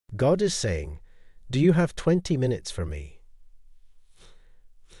God is saying, "Do you have 20 minutes for me?"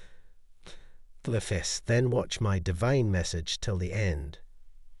 Then watch my divine message till the end.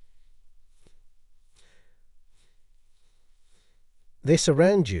 They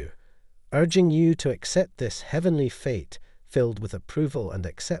surround you, urging you to accept this heavenly fate filled with approval and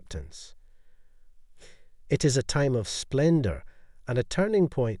acceptance. It is a time of splendor and a turning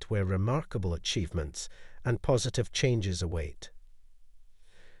point where remarkable achievements and positive changes await.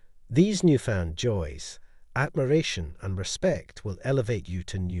 These newfound joys, admiration, and respect will elevate you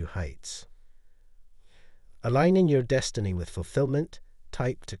to new heights. Aligning your destiny with fulfillment,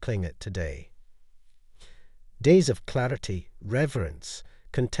 type to cling it today. Days of clarity, reverence,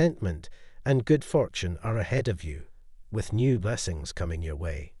 contentment, and good fortune are ahead of you, with new blessings coming your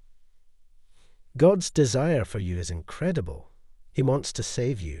way. God's desire for you is incredible. He wants to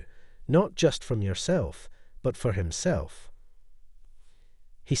save you, not just from yourself, but for Himself.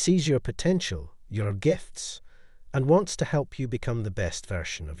 He sees your potential, your gifts, and wants to help you become the best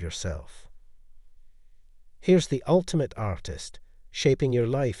version of yourself. Here's the ultimate artist, shaping your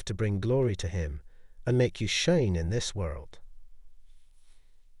life to bring glory to Him and make you shine in this world.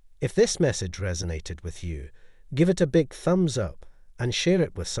 If this message resonated with you, give it a big thumbs up and share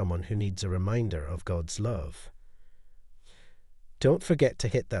it with someone who needs a reminder of God's love. Don't forget to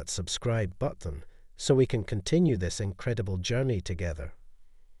hit that subscribe button so we can continue this incredible journey together.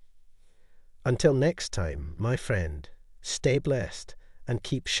 Until next time, my friend, stay blessed and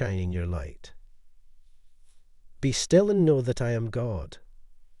keep shining your light. Be still and know that I am God.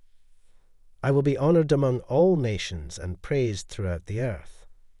 I will be honored among all nations and praised throughout the earth.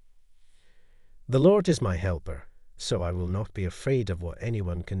 The Lord is my helper, so I will not be afraid of what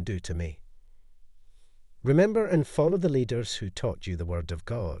anyone can do to me. Remember and follow the leaders who taught you the Word of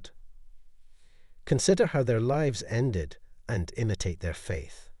God. Consider how their lives ended and imitate their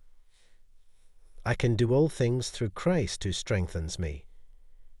faith. I can do all things through Christ who strengthens me.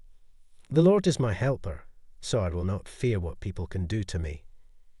 The Lord is my helper, so I will not fear what people can do to me.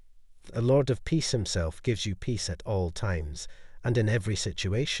 The Lord of peace Himself gives you peace at all times and in every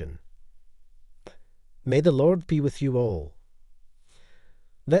situation. May the Lord be with you all.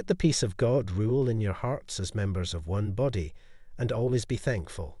 Let the peace of God rule in your hearts as members of one body, and always be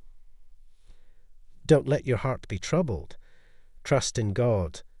thankful. Don't let your heart be troubled. Trust in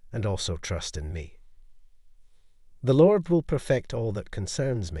God, and also trust in me. The Lord will perfect all that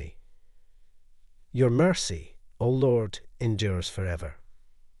concerns me. Your mercy, O Lord, endures forever.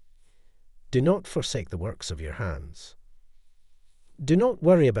 Do not forsake the works of your hands. Do not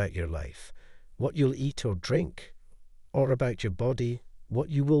worry about your life, what you'll eat or drink, or about your body, what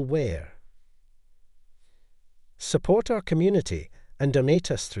you will wear. Support our community and donate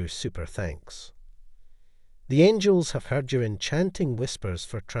us through Super Thanks. The angels have heard your enchanting whispers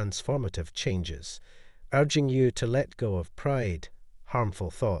for transformative changes, urging you to let go of pride, harmful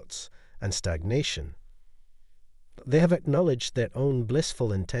thoughts, and stagnation. They have acknowledged their own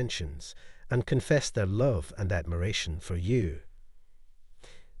blissful intentions and confessed their love and admiration for you.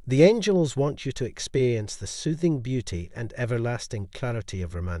 The angels want you to experience the soothing beauty and everlasting clarity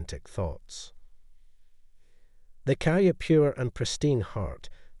of romantic thoughts. They carry a pure and pristine heart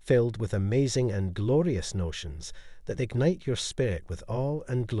filled with amazing and glorious notions that ignite your spirit with awe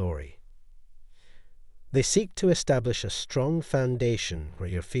and glory. They seek to establish a strong foundation where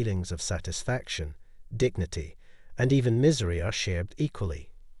your feelings of satisfaction, dignity, and even misery are shared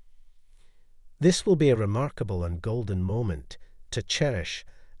equally. This will be a remarkable and golden moment to cherish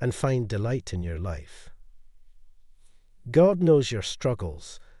and find delight in your life. God knows your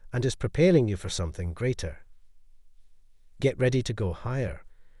struggles and is preparing you for something greater. Get ready to go higher.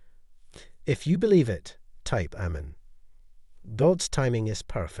 If you believe it, type Amen. God's timing is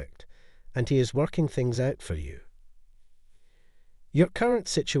perfect, and He is working things out for you. Your current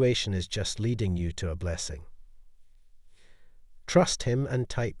situation is just leading you to a blessing. Trust Him and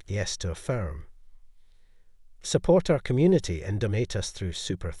type yes to affirm. Support our community and donate us through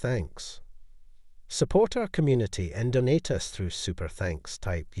Super Thanks. Support our community and donate us through Super Thanks.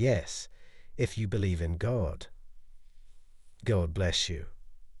 Type yes if you believe in God. God bless you.